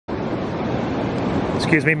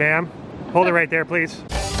Excuse me, ma'am. Hold it right there, please.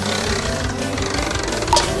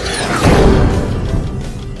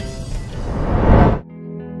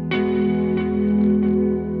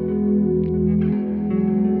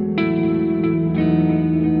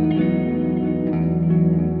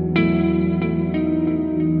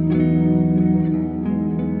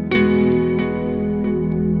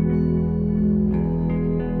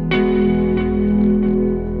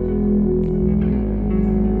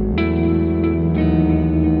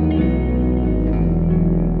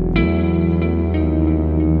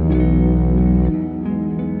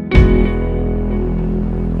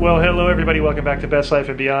 Well, hello everybody, welcome back to Best Life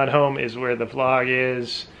and Beyond. Home is where the vlog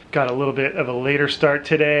is. Got a little bit of a later start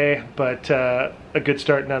today, but a good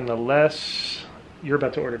start nonetheless. You're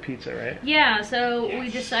about to order pizza, right? Yeah, so we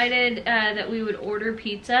decided that we would order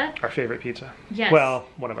pizza. Our favorite pizza. Yes. Well,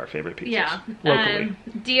 one of our favorite pizzas. Yeah. Locally.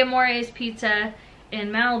 Diamore's Pizza in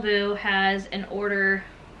Malibu has an order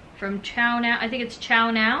from Chow Now. I think it's Chow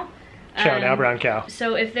Now. Chow Now Brown Cow.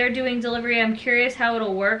 So if they're doing delivery, I'm curious how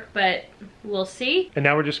it'll work, but we'll see. And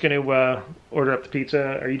now we're just going to order up the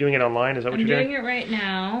pizza. Are you doing it online? Is that what you're doing? I'm doing it right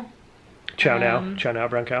now. Chow Now. Chow Now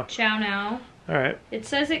Brown Cow. Chow Now. All right. It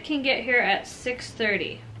says it can get here at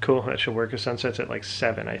 6:30. Cool. That should work. The sunset's at like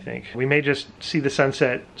 7, I think. We may just see the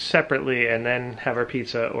sunset separately and then have our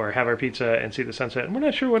pizza, or have our pizza and see the sunset. And we're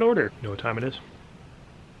not sure what order. You know what time it is?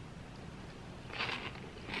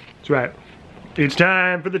 That's right. It's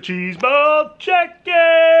time for the cheese ball check-in!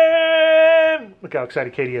 Look how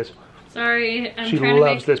excited Katie is. Sorry, She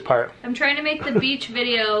loves this part. I'm trying to make the beach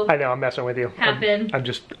video I know, I'm messing with you. happen.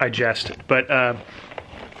 I jest. But,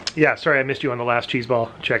 yeah, sorry I missed you on the last cheese ball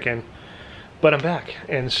check-in. But I'm back,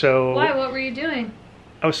 and so... Why? What were you doing?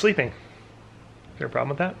 I was sleeping. Is there a problem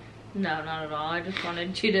with that? No, not at all. I just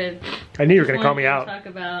wanted you to... I knew you were going to call me out. Talk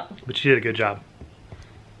about... But you did a good job.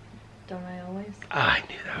 Don't I always? I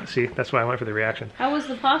knew that. See, that's why I went for the reaction. How was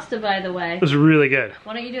the pasta, by the way? It was really good.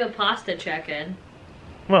 Why don't you do a pasta check-in?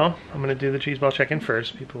 Well, I'm going to do the cheese ball check-in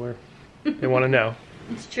first. People are... They want to know.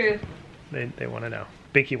 It's true. They want to know.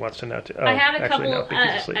 Binky wants to know too. Oh, I had a actually, couple... no,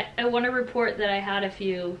 Binky's asleep. I want to report that I had a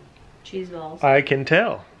few cheese balls. I can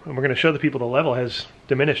tell. And we're going to show the people the level has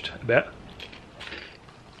diminished a bit.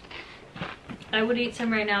 I would eat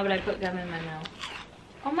some right now, but I put gum in my mouth.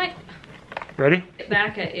 Oh my... Ready?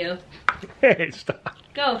 Back at you. Hey, stop.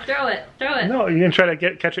 Go, throw it. Throw it. No, you're going to try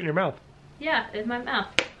to catch it in your mouth. Yeah, in my mouth.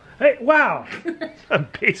 Hey, wow. A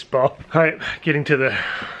baseball. All right, getting to the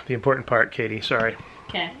important part, Katie. Sorry.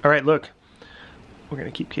 Okay. All right, look. We're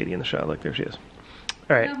going to keep Katie in the shot. Look, there she is.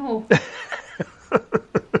 All right. No.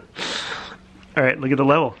 All right, look at the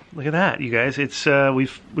level. Look at that, you guys. It's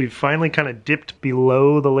we've finally kind of dipped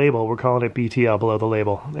below the label. We're calling it BTL, below the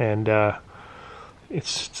label, and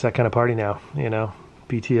it's that kind of party now, you know.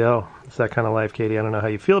 BTL. It's that kind of life, Katie. I don't know how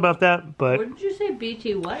you feel about that, but What did you say?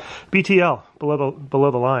 BT what? BTL,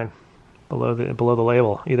 below the line, below the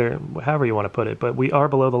label. Either however you want to put it, but we are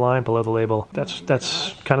below the line, below the label. That's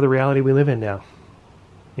kind of the reality we live in now.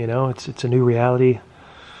 You know, it's a new reality.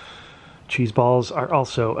 Cheese balls are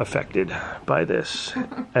also affected by this.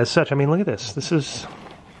 As such, I mean, look at this. This is...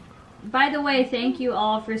 By the way, thank you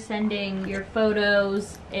all for sending your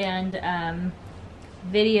photos and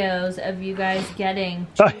videos of you guys getting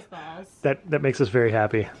cheese balls. That makes us very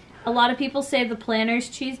happy. A lot of people say the Planters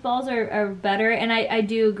cheese balls are better, and I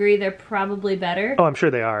do agree they're probably better. Oh, I'm sure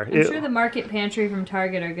they are. I'm sure the Market Pantry from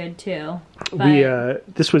Target are good too. We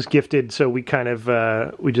this was gifted, so we kind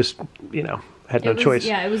of we just, you know, had no choice.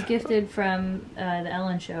 Yeah, it was gifted from the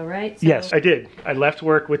Ellen Show, right? So, yes, I did. I left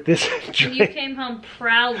work with this and you came home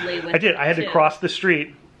proudly with it. I did. I had to cross the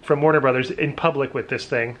street from Warner Brothers in public with this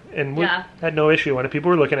thing, and we had no issue when people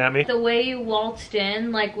were looking at me. The way you waltzed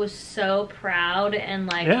in, like, was so proud, and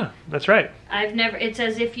like... Yeah, that's right. I've never... It's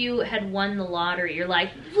as if you had won the lottery. You're like,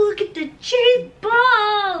 look at the cheese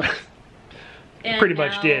balls! Pretty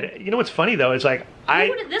much did. You know what's funny, though, is like,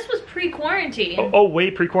 This was pre-quarantine. Oh, way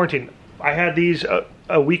pre-quarantine. I had these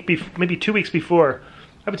a week maybe 2 weeks before.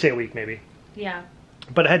 I would say a week, maybe. Yeah.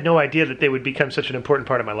 But I had no idea that they would become such an important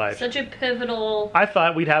part of my life. Such a pivotal... I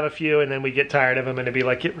thought we'd have a few and then we'd get tired of them and it'd be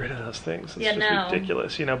like, get rid of those things. It's just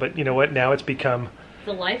ridiculous, you know. But you know what? Now it's become...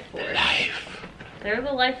 the life force. They're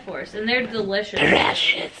the life force, and they're delicious.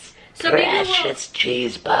 Precious. So precious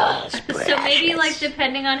cheese balls. So maybe, like,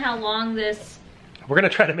 depending on how long this... We're going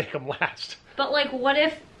to try to make them last. But, like, what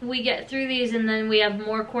if we get through these and then we have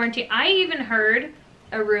more quarantine? I even heard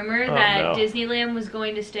a rumor that Disneyland was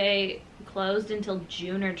going to stay closed until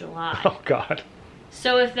June or July. Oh, God.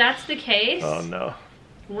 So if that's the case... Oh, no.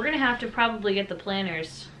 We're going to have to probably get the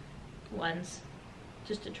Planters ones.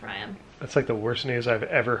 just to try them. That's like the worst news I've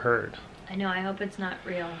ever heard. I know, I hope it's not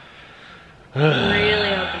real. I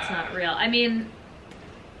really hope it's not real. I mean,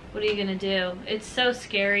 what are you gonna do? It's so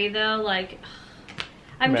scary though, like,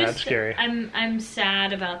 scary. I'm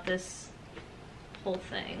sad about this whole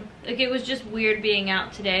thing. Like, it was just weird being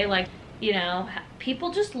out today, like, you know,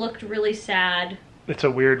 people just looked really sad. It's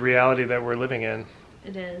a weird reality that we're living in.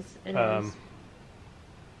 It is, it is.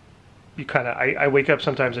 You kind of, I wake up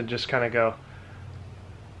sometimes and just kind of go,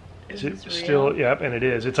 is it still? Yep, and it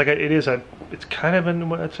is. It's like it's kind of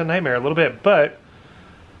it's a nightmare a little bit. But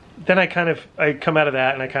then I come out of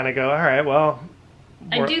that and I kind of go, all right, well.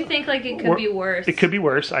 I do think like it could be worse. It could be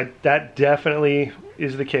worse. That definitely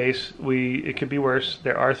is the case. It could be worse.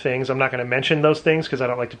 There are things. I'm not going to mention those things because I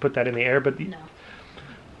don't like to put that in the air. But no.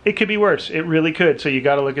 It could be worse. It really could. So you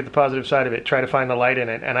got to look at the positive side of it. Try to find the light in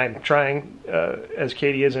it. And I'm trying, as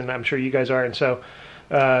Katie is, and I'm sure you guys are. And so.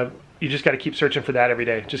 You just got to keep searching for that every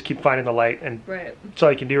day. Just keep finding the light, and that's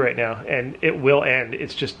all you can do right now. And it will end.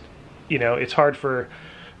 It's just, you know, it's hard for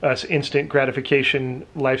us instant gratification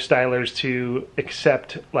lifestylers to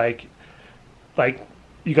accept, like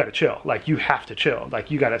you got to chill. Like, you have to chill. Like,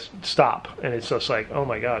 you got to stop. And it's just like, oh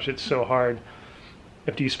my gosh, it's so hard.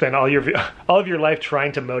 After you spend all of your life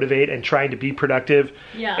trying to motivate and trying to be productive,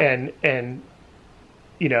 and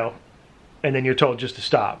you know. And then you're told just to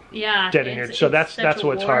stop. Yeah. Dead in your, so that's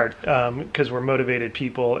what's hard, because we're motivated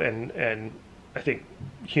people, and I think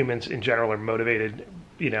humans in general are motivated,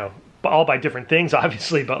 you know, all by different things,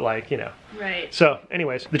 obviously, but like, you know. Right. So,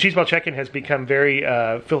 anyways, the Cheese Ball Check-In has become very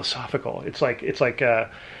philosophical. It's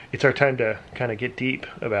our time to kind of get deep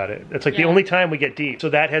about it. It's like the only time we get deep. So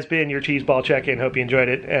that has been your Cheese Ball Check-In. Hope you enjoyed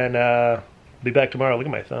it, and be back tomorrow. Look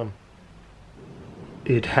at my thumb.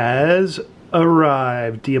 It has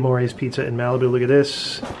arrived. Diamore's Pizza in Malibu. Look at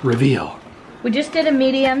this. Reveal. We just did a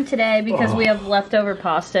medium today because we have leftover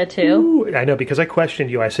pasta too. Ooh, I know, because I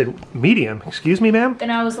questioned you. I said, medium? Excuse me, ma'am?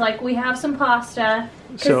 And I was like, we have some pasta.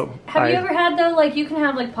 So have you ever had though, like, you can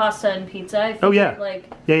have like pasta and pizza? I think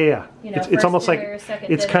like, yeah. You know, it's almost like,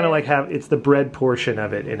 it's kind of like it's the bread portion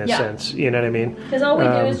of it in a sense. You know what I mean? Because all we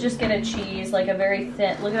do is just get a cheese, like a very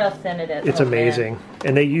thin, look at how thin it is. It's amazing.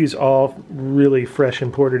 And they use all really fresh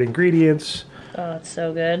imported ingredients. Oh, it's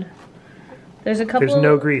so good. There's a couple. There's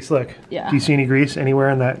no grease. Look. Yeah. Do you see any grease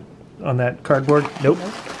anywhere on that cardboard? Nope.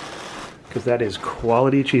 Because that is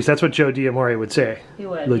quality cheese. That's what Joe Diamore would say. He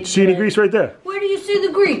would. Look, see any grease right there? Where do you see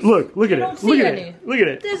the grease? Look at it. Look at it. Look at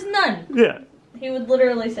it. There's none. Yeah. He would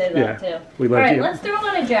literally say that too. We love All right, you. let's throw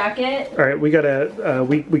on a jacket. All right, we got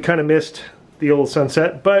we kind of missed the old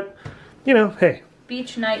sunset, but you know, hey.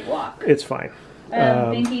 Beach night walk. It's fine.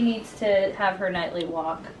 Binky needs to have her nightly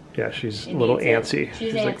walk. Yeah, she's a little antsy.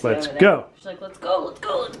 She's like, antsy let's over go. She's like, let's go, let's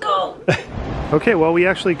go, let's go. Okay, well, we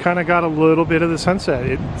actually kind of got a little bit of the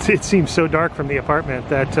sunset. It seems so dark from the apartment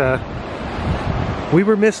that we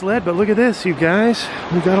were misled, but look at this, you guys.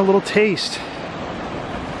 We got a little taste.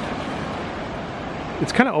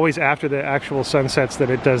 It's kind of always after the actual sunsets that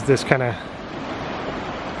it does this kind of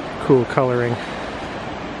cool coloring.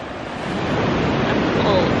 I'm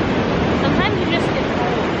cold. Sometimes you just get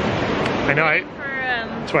cold. I know,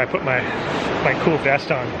 that's why I put my cool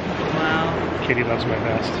vest on. Wow. Katie loves my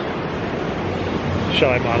vest.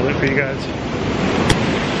 Shall I model it for you guys?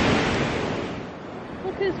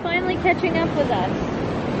 Look who's finally catching up with us.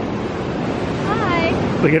 Hi.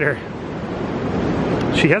 Look at her.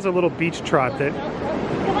 She has a little beach trot that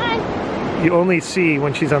Come on. you only see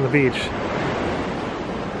when she's on the beach.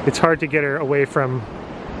 It's hard to get her away from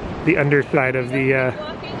the underside of the...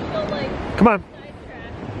 Come on.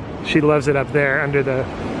 She loves it up there under the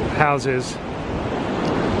houses.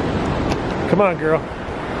 Come on, girl.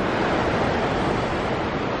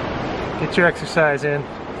 Get your exercise in.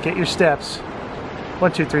 Get your steps.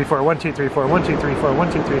 1, 2, 3, 4. 1, 2, 3, 4. 1, 2, 3, 4.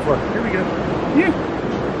 1, 2, 3, 4. Here we go. Yeah.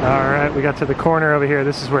 All right, we got to the corner over here.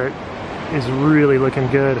 This is where it is really looking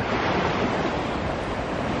good.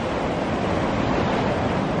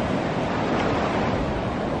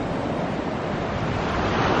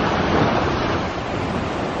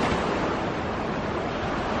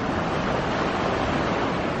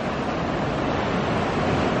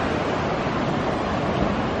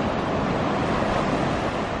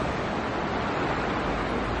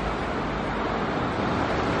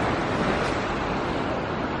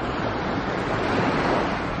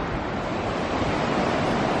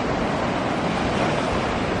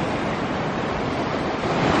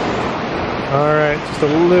 Alright, just a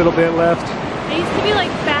little bit left. I used to be like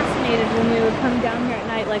fascinated when we would come down here at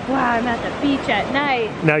night, like, wow, I'm at the beach at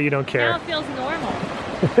night. Now you don't care. Now it feels normal.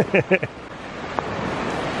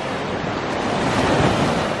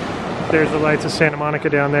 There's the lights of Santa Monica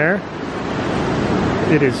down there.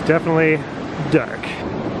 It is definitely dark.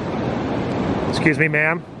 Excuse me,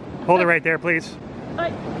 ma'am. Hold it right there, please.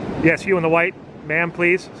 Yes, you in the white. Ma'am,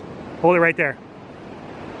 please. Hold it right there.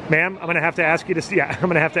 Ma'am, I'm going to have to ask you to... Yeah, I'm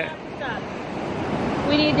going to have to... Stop.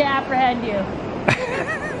 We need to apprehend you.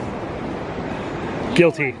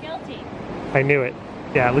 Guilty. Guilty. I knew it.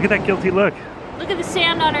 Yeah, look at that guilty look. Look at the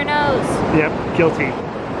sand on her nose. Yep, guilty.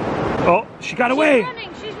 Oh, she got away.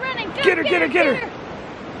 She's running. Go, Get her. Get her.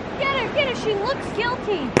 She looks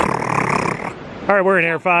guilty. All right, we're in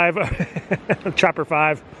Air 5. Chopper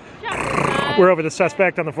 5. We're over the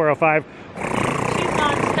suspect on the 405. She's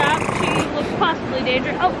not stopped. She looks possibly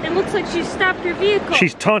dangerous. Oh, it looks like she's stopped her vehicle.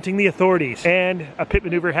 She's taunting the authorities. And a pit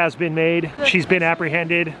maneuver has been made. She's been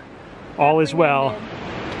apprehended. All is well.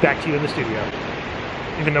 Back to you in the studio.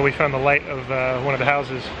 Even though we found the light of one of the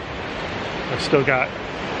houses, I've still got...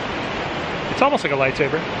 It's almost like a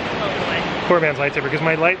lightsaber. Oh boy. Poor man's lightsaber, because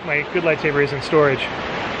my good lightsaber is in storage.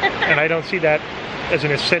 And I don't see that as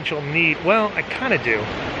an essential need. Well, I kind of do.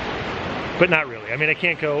 But not really. I mean, I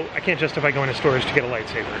can't justify going to storage to get a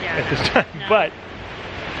lightsaber at this time. No. But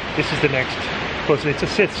this is the next closest. It's a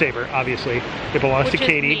Sith saber, obviously. It belongs to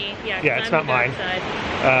Katie. Me. Yeah, it's not mine.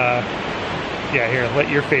 Yeah, here, let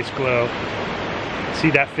your face glow. See,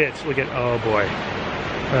 that fits. Look at, oh boy.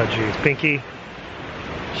 Oh geez, Binky.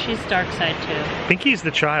 She's dark side too. Binky's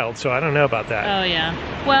the child, so I don't know about that. Oh yeah.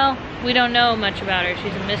 Well, we don't know much about her.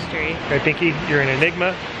 She's a mystery. All right, Binky, you're an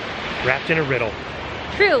enigma wrapped in a riddle.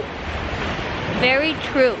 True. Very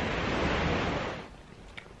true.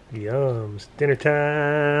 Yums. Dinner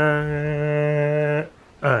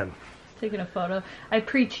time. Taking a photo. I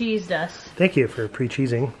pre-cheesed us. Thank you for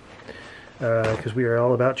pre-cheesing. Because we are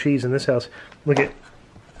all about cheese in this house. Look at...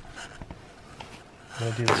 I'm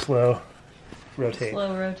going to do the slow rotate.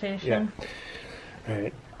 Slow rotation. Yeah. All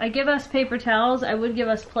right. I give us paper towels. I would give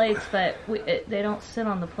us plates, but they don't sit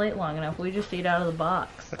on the plate long enough. We just eat out of the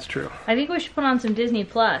box. That's true. I think we should put on some Disney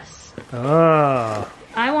Plus. Ah.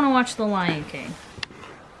 I want to watch The Lion King.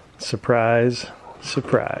 Surprise.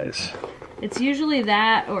 Surprise. It's usually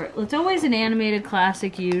that, or it's always an animated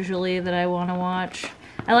classic usually that I want to watch.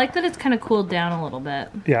 I like that it's kind of cooled down a little bit.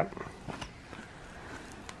 Yeah.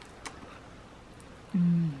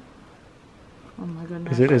 Oh my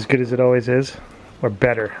goodness. Is it as good as it always is? Or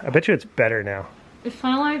better? I bet you it's better now. It's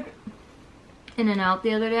kind of like In-N-Out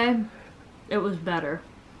the other day. It was better.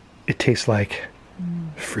 It tastes like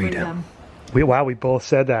freedom. Wow, we both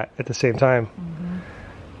said that at the same time.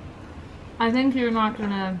 I think you're not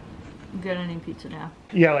going to get any pizza now.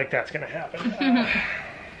 Yeah, like that's going to happen.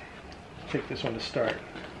 Take this one to start.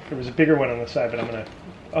 There was a bigger one on the side, but I'm going to...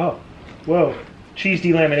 Oh, whoa. Cheese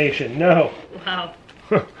delamination. No. Wow.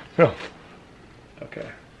 No. Okay.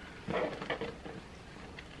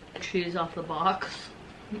 Cheese off the box.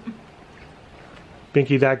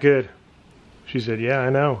 Binky, that good? She said, yeah, I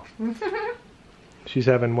know. She's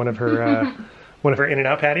having one of her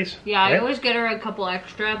In-N-Out patties. Yeah, right? I always get her a couple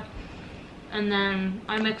extra, and then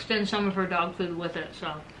I mixed in some of her dog food with it,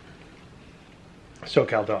 so.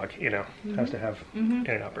 SoCal dog, you know, has to have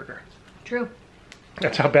In-N-Out burger. True.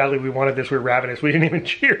 That's how badly we wanted this. We were ravenous. We didn't even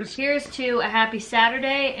cheers. Here's to a happy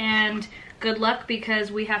Saturday and good luck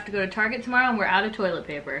because we have to go to Target tomorrow and we're out of toilet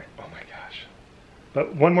paper. Oh my gosh.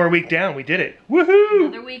 But one more week down, we did it. Woohoo!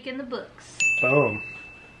 Another week in the books. Boom.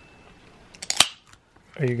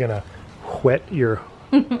 Are you gonna wet your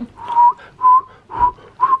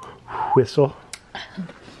whistle?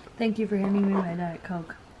 Thank you for handing me my Diet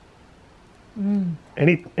Coke.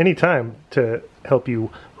 Any time to help you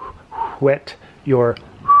wet your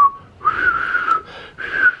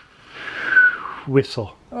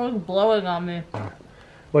whistle. Oh, it's blowing on me.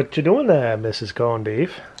 What you doing there, Mrs. Corned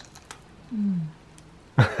Beef?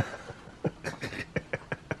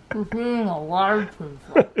 We're feeling a large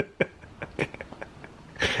pizza.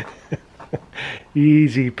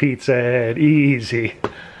 Easy, Pizza Head, easy.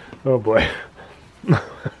 Oh boy.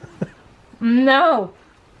 No!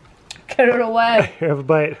 Get it away. Here, have a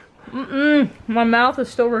bite. My mouth is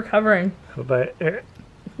still recovering. Have a bite. Here.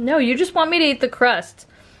 No, you just want me to eat the crust.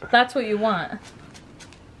 That's what you want.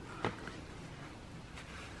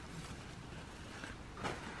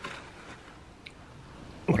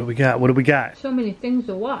 What do we got? What do we got? So many things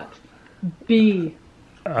to watch. Be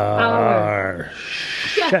our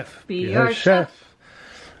chef. Be our chef.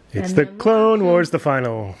 It's And the then Clone Wars, the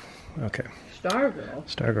final. Okay. Stargirl.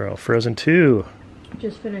 Stargirl. Frozen 2.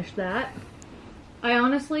 Just finished that. I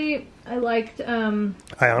liked,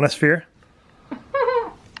 Ionosphere.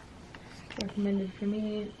 recommended for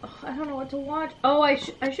me. Oh, I don't know what to watch. Oh, I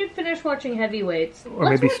should finish watching Heavyweights. Or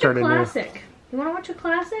maybe start a new. Classic. You want to watch a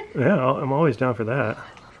classic? Yeah, I'm always down for that.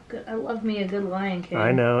 I love me a good Lion King.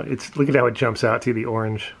 I know. Look at how it jumps out to the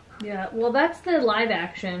orange. Yeah, well, that's the live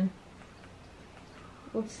action.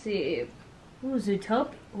 Let's see. Ooh,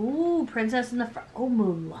 Zootopia. Ooh, Princess in the Front. Oh,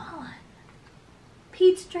 Mulan.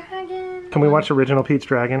 Pete's Dragon. Can we watch original Pete's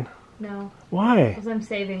Dragon? No. Why? Because I'm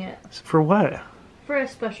saving it. For what? For a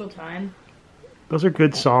special time. Those are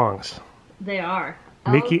good songs. They are.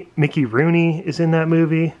 Mickey Rooney is in that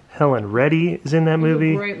movie. Helen Reddy is in that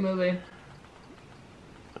movie. It's a great movie.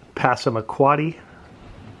 Passamaquoddy.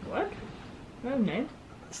 What? No name.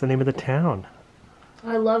 That's the name of the town.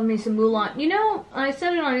 I love me some Mulan. You know, I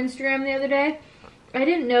said it on Instagram the other day. I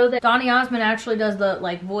didn't know that Donny Osmond actually does the,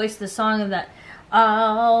 like, voice the song of that.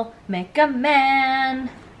 I'll make a man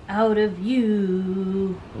out of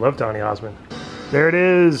you. Love Donny Osmond. There it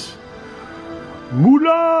is.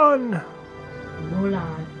 Mulan.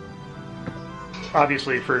 Mulan.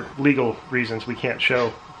 Obviously, for legal reasons, we can't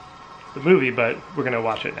show the movie, but we're going to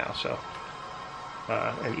watch it now, so.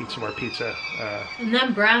 And eat some more pizza. And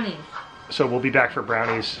then brownies. So we'll be back for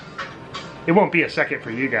brownies. It won't be a second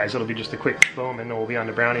for you guys. It'll be just a quick boom and then we'll be on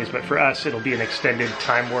to brownies. But for us, it'll be an extended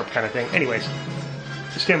time warp kind of thing. Anyways,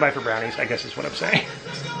 stand by for brownies, I guess is what I'm saying.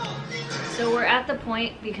 So we're at the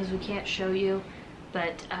point, because we can't show you,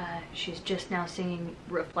 but she's just now singing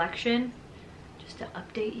Reflection. Just to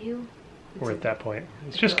update you. We're at that point.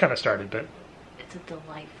 It's just kind of started, but... It's a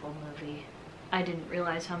delightful movie. I didn't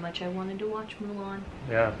realize how much I wanted to watch Mulan.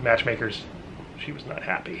 Yeah, Matchmakers. She was not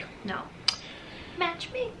happy. No. Match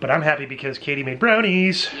me. But I'm happy because Katie made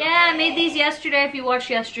brownies. Yeah, I made these yesterday. If you watched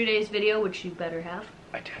yesterday's video, which you better have.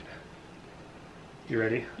 I did. You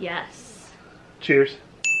ready? Yes. Cheers.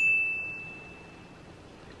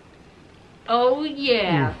 Oh,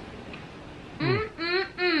 yeah.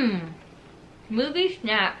 Mm-mm-mm. Movie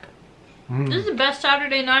snack. This is the best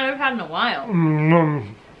Saturday night I've had in a while.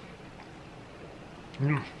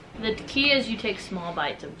 The key is you take small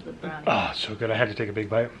bites of the brownie. Oh, so good. I had to take a big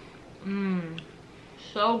bite.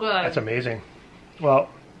 So good. That's amazing. Well,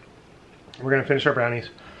 we're going to finish our brownies.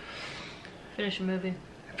 Finish the movie.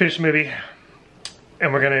 Finish the movie.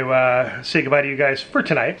 And we're going to say goodbye to you guys for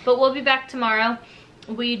tonight. But we'll be back tomorrow.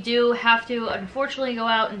 We do have to, unfortunately, go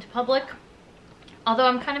out into public. Although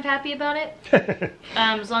I'm kind of happy about it.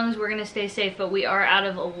 As long as we're going to stay safe. But we are out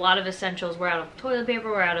of a lot of essentials. We're out of toilet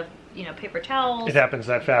paper. We're out of, you know, paper towels. It happens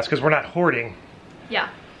that fast because we're not hoarding. Yeah.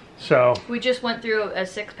 So. We just went through a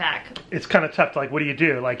 6-pack. It's kind of tough. Like, what do you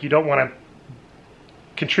do? Like, you don't want to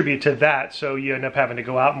contribute to that. So you end up having to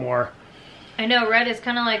go out more. I know, red is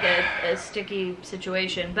kind of like a sticky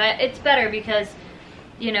situation. But it's better because...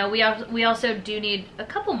 You know, we also do need a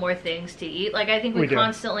couple more things to eat. Like, I think we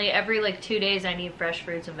constantly, every, like, 2 days, I need fresh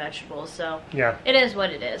fruits and vegetables. So, yeah, it is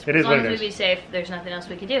what it is. As long as we be safe, there's nothing else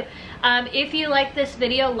we can do. If you like this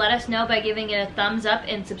video, let us know by giving it a thumbs up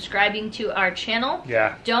and subscribing to our channel.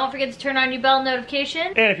 Yeah. Don't forget to turn on your bell notification.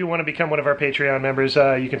 And if you want to become one of our Patreon members,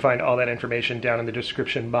 you can find all that information down in the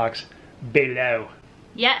description box below.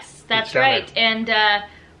 Yes, that's right. And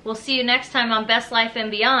we'll see you next time on Best Life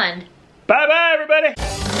and Beyond. Bye-bye,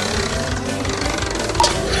 everybody!